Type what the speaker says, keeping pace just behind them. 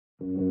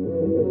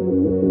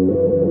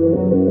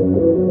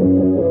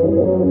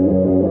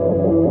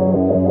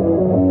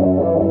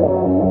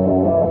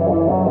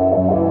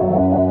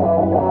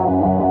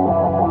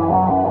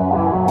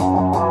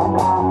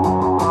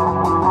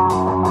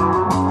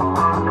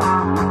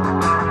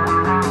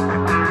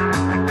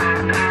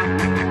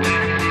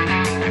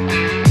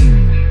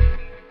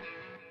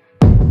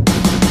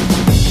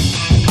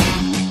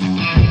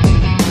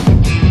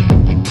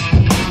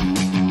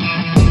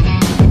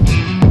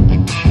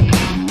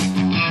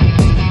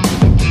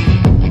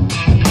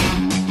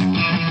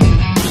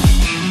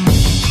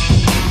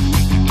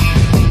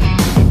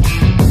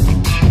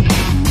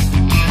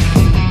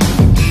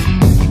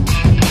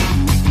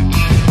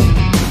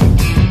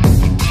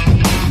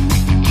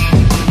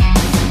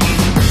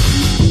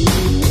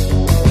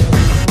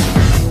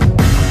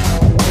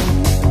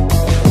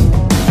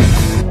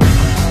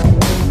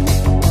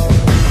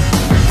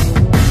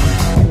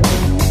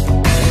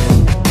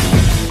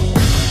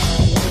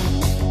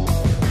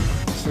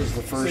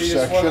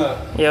Section.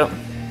 Yep.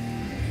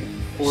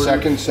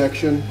 Second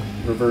section,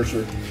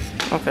 reverser.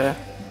 Okay.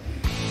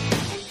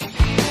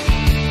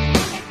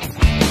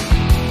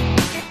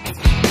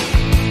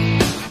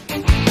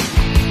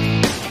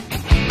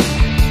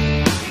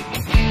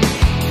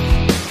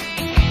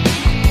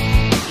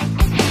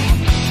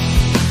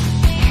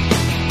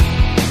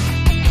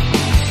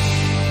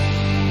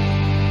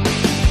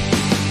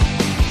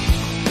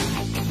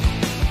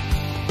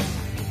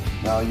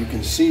 Now you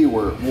can see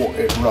where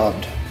it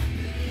rubbed.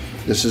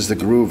 This is the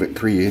groove it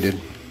created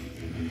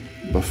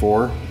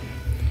before.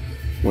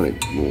 When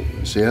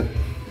it, see it?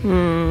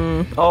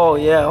 Oh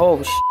yeah.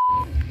 Oh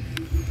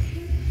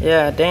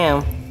yeah.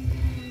 Damn.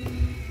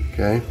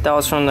 Okay. That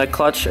was from the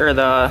clutch or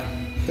the.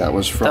 That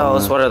was from. That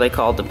was what are they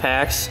called? The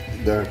packs.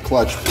 The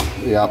clutch.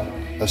 Yep.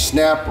 A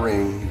snap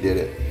ring did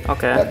it.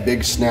 Okay. That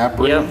big snap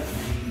ring. Yep.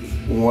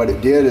 And what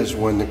it did is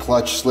when the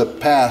clutch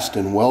slipped past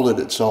and welded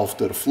itself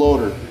to the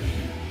floater,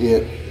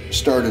 it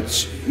started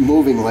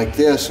moving like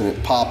this and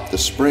it popped the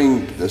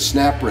spring, the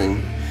snap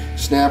ring.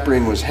 Snap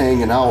ring was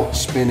hanging out,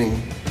 spinning.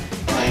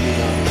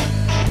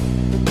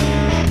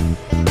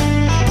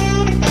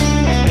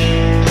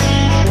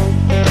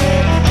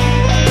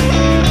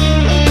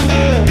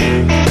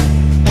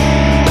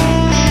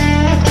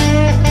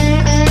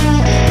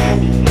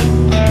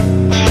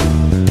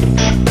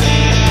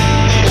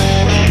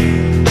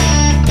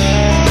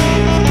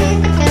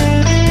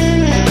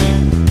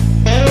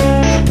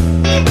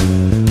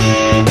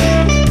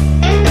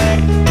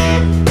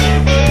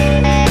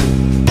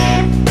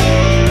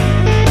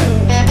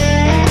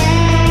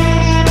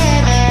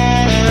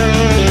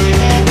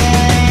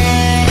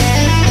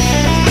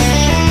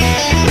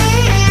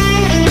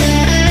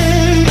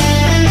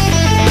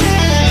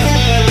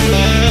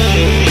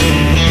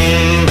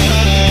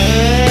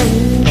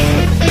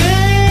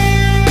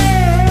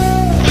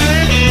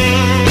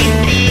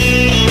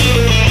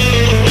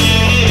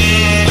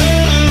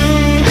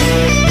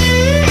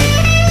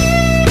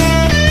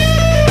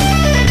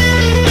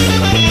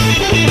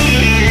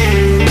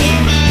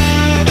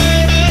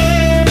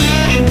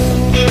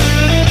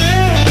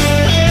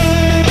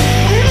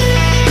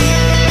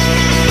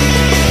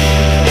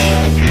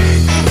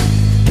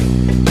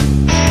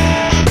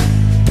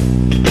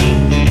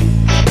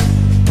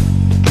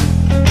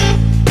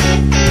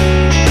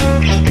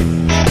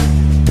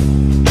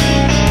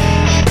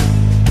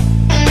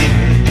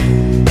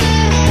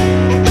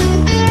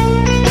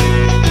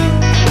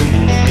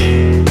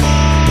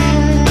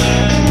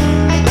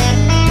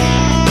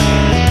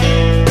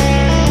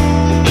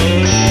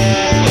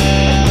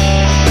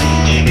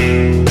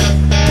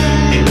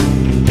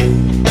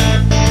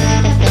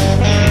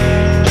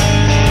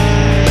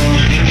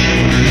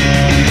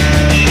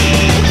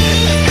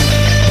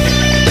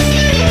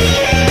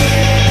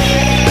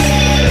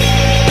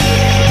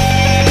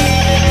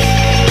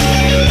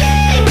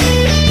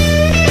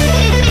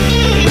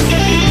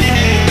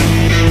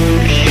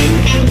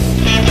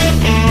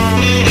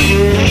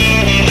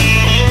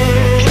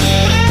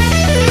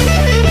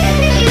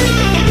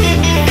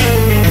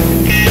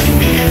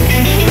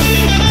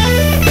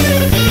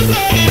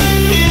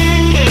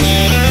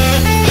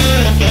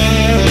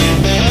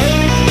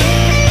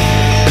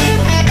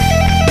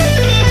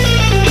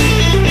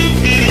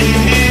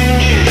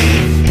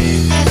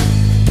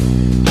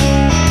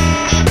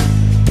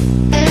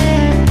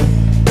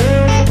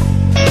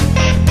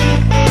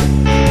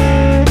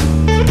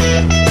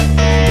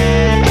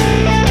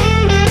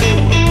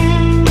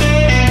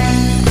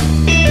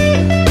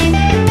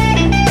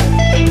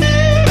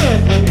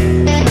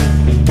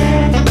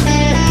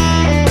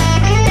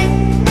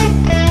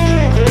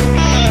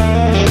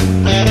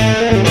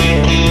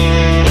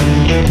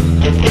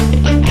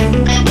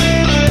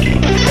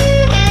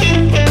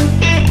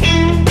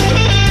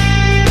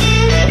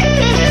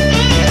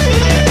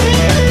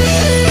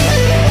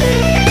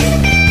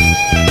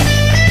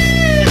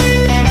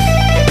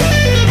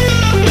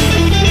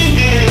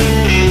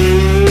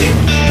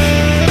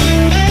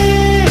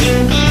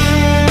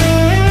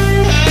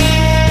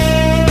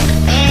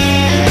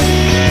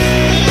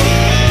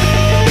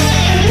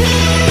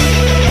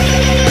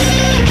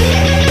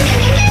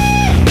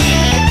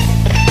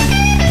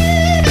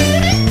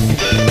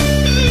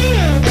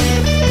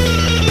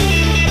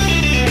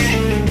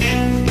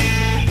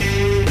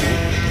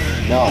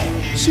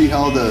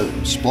 how the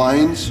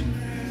splines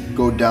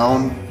go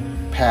down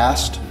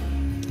past?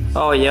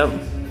 Oh, yep.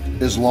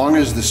 As long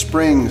as the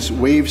springs,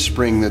 wave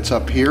spring that's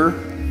up here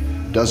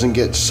doesn't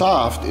get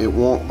soft, it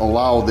won't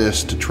allow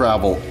this to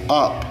travel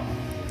up.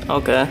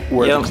 Okay.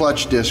 Where the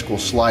clutch disc will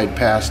slide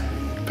past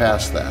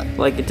that.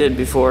 Like it did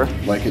before.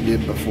 Like it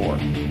did before.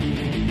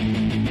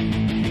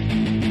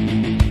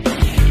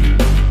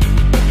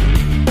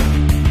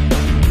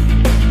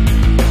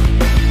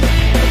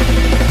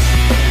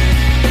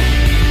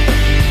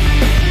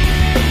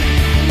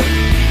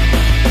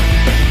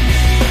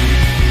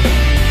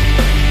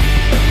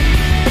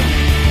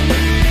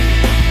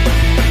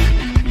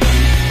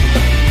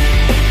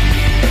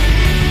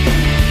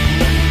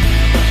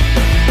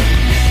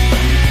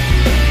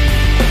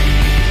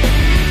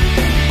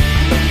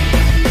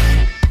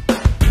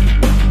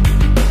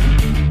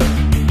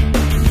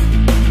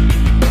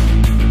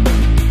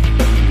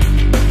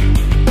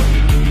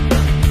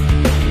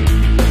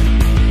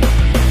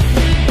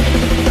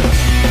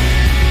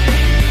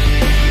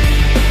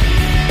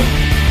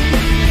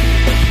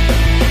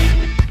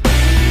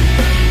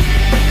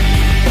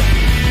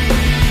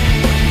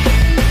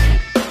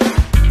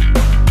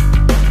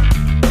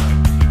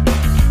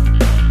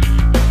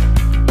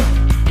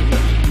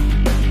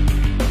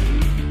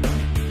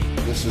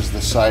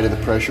 Side of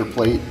the pressure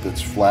plate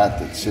that's flat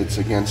that sits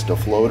against a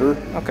floater.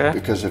 Okay.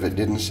 Because if it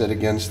didn't sit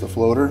against the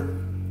floater,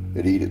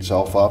 it'd eat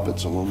itself up.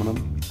 It's aluminum.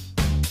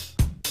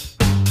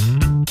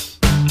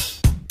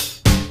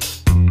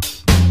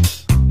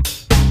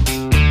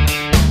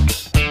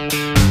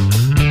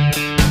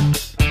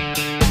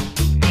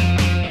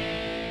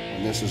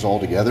 When this is all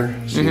together,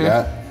 see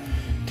that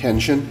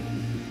tension?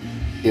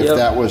 If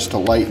that was to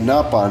lighten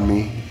up on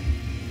me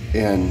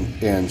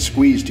and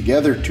squeeze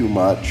together too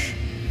much,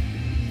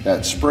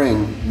 that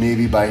spring,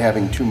 maybe by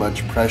having too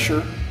much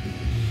pressure,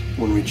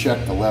 when we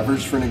check the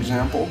levers, for an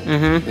example,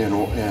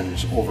 and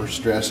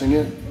overstressing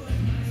it,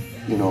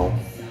 you know,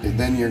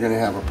 then you're going to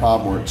have a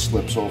problem where it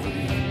slips over the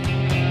end.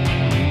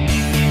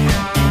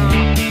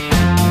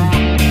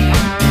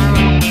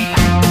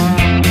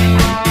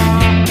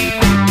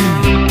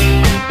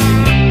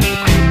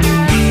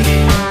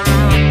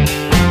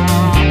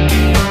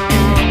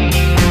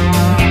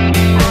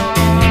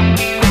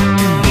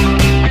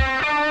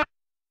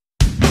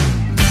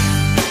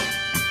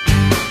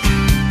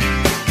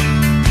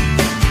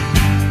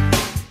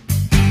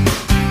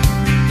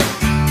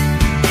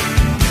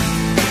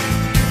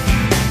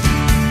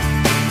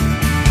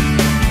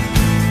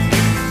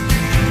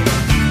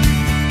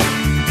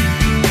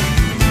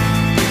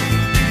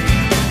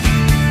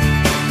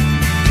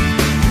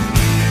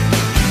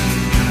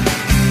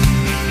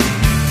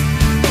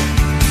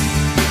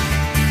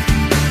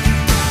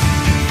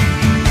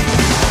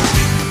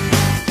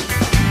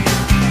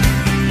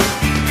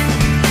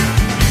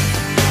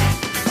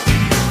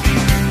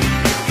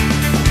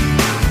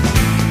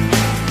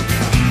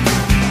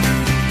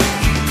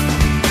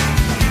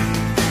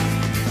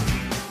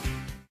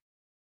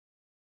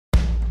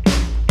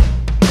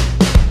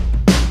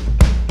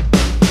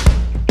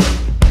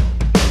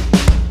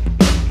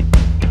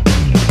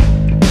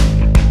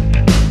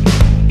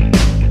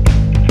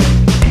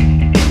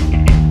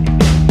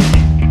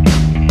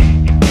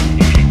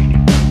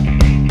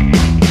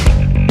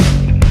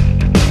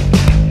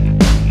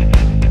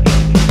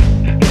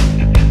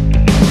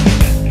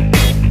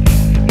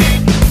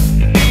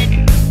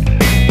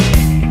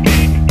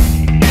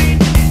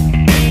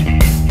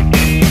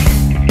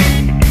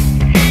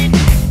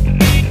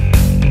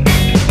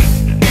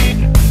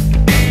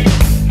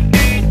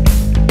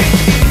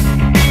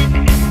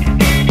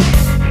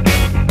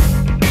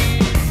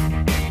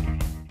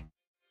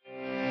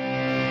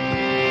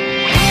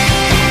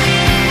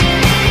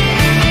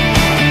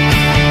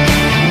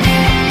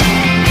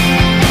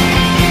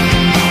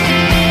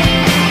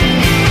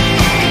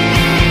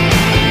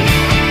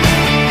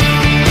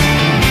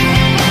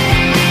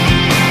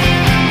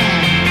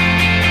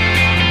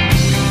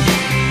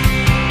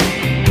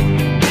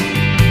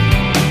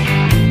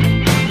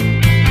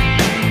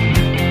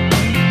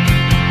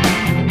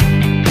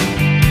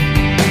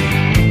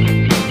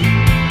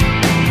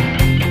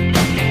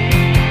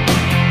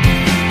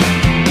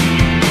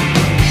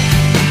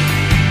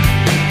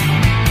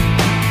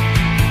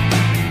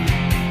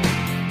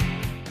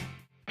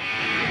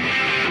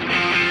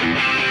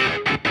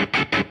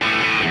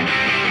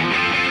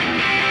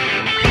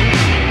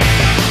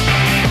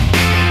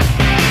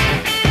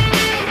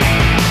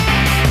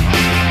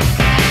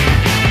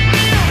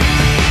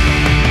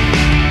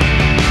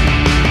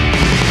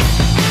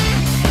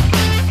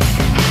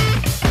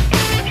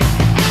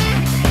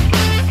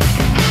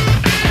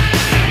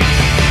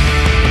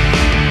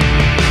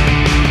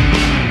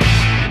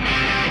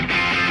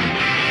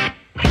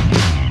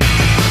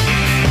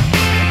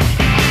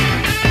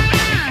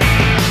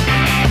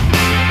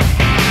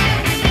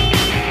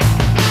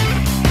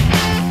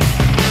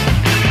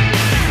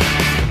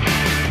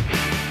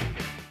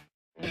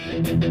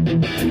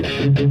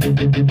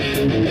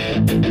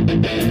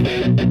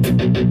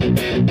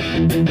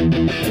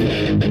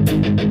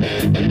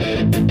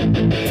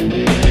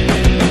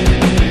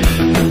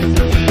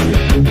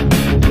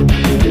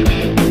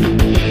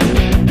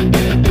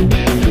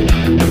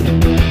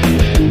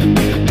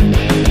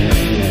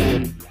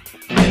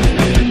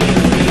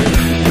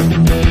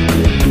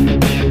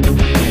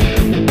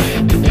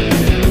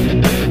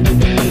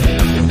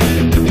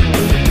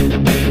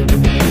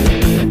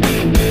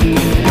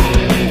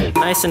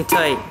 Nice and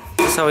tight.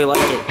 That's how we like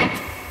it.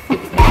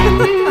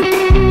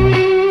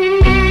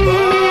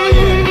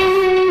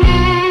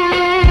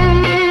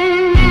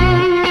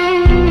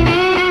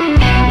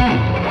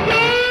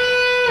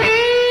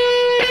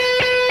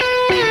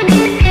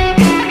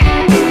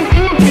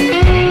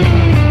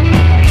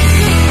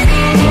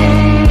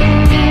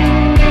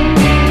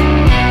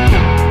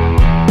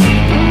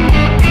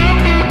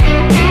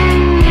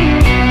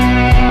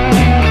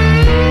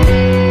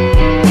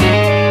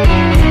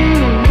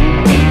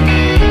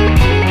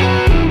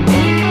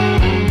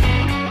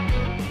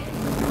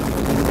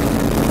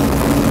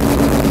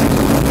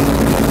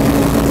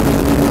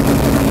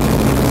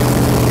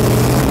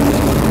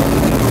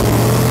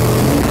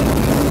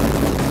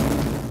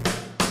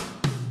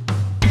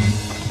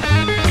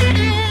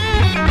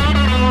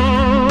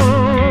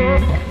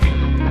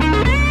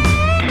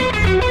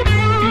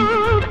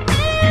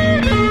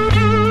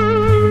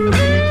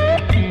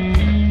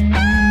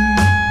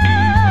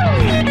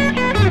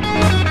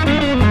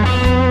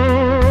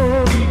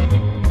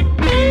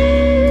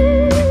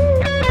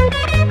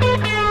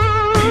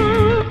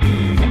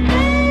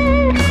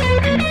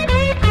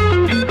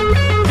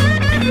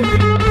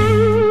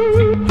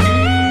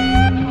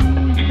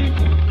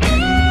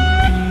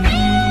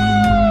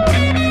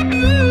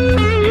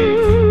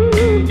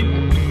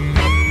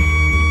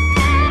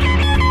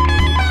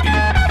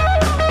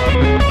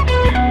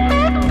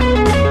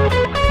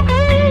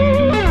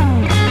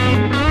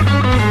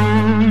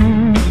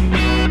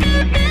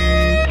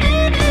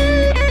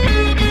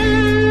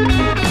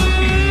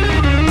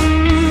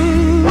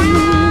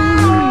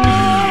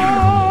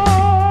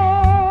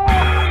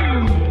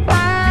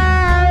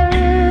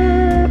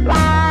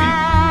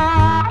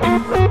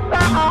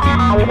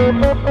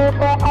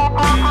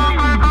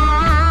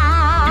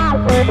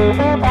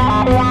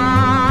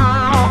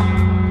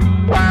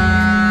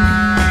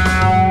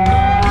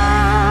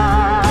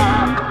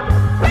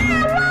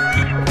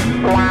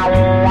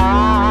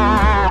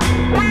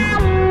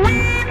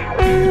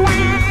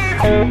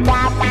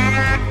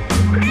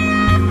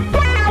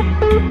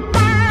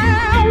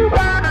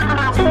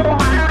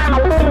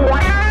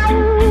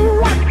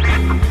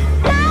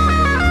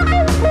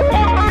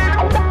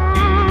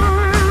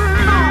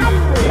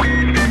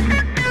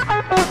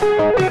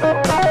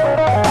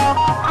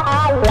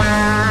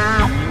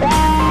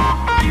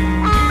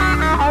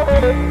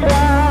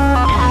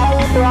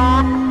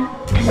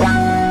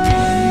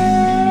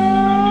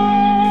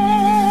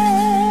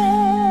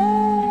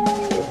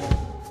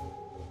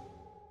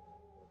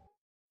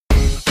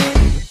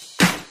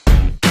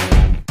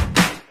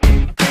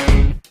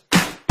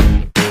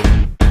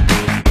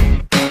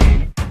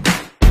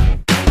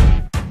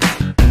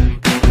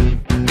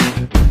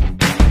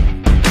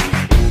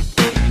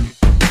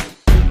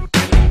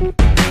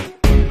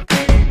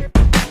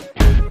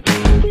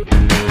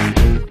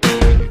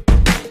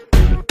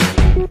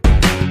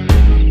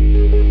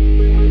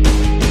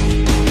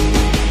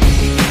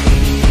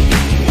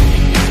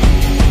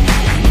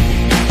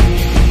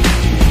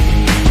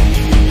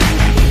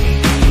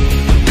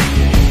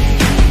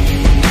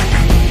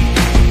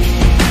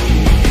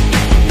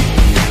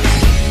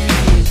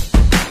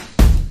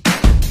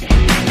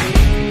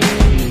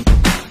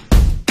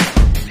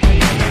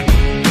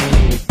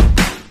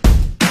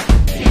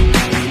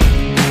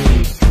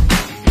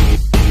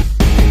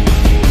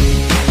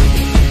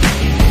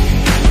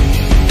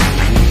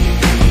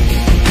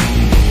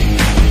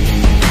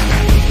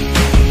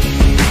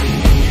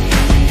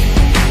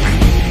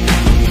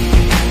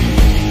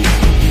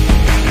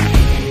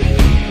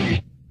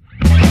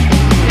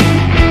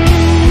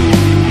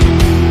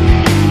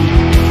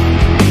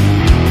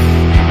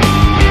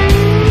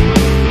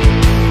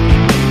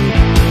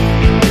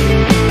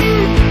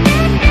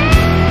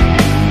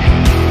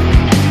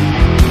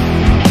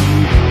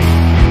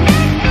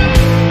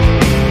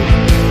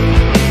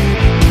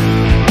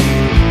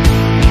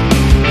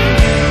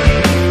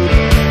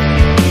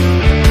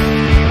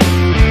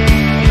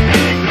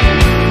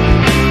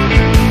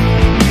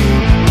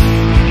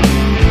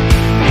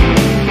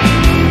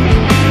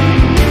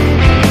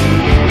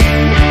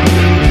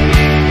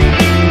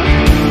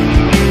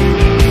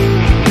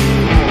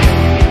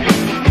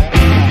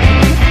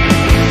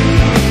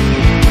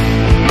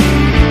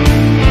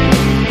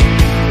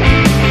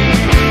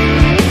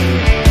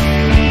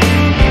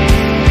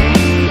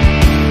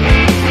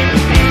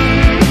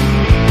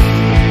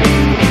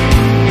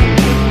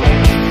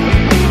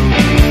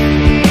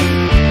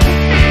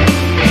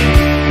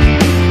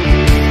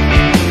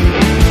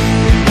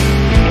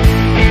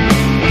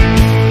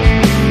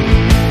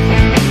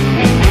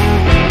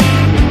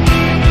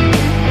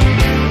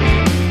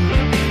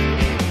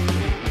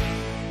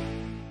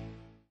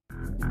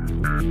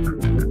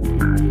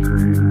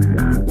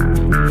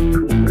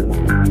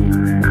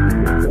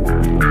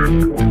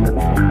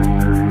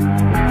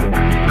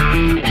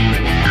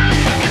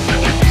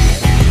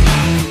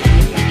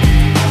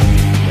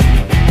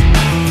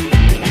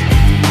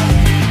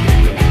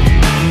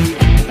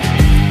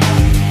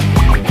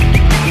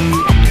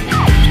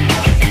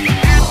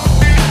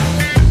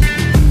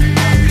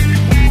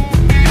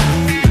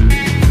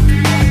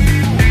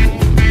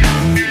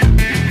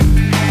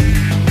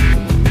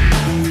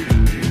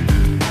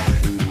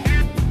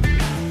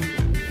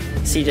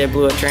 Yeah,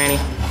 blew it, tranny.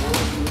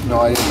 No,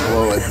 I didn't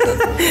blow it.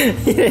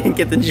 You didn't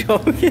get the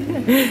joke. Blew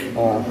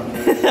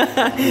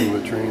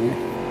it, tranny.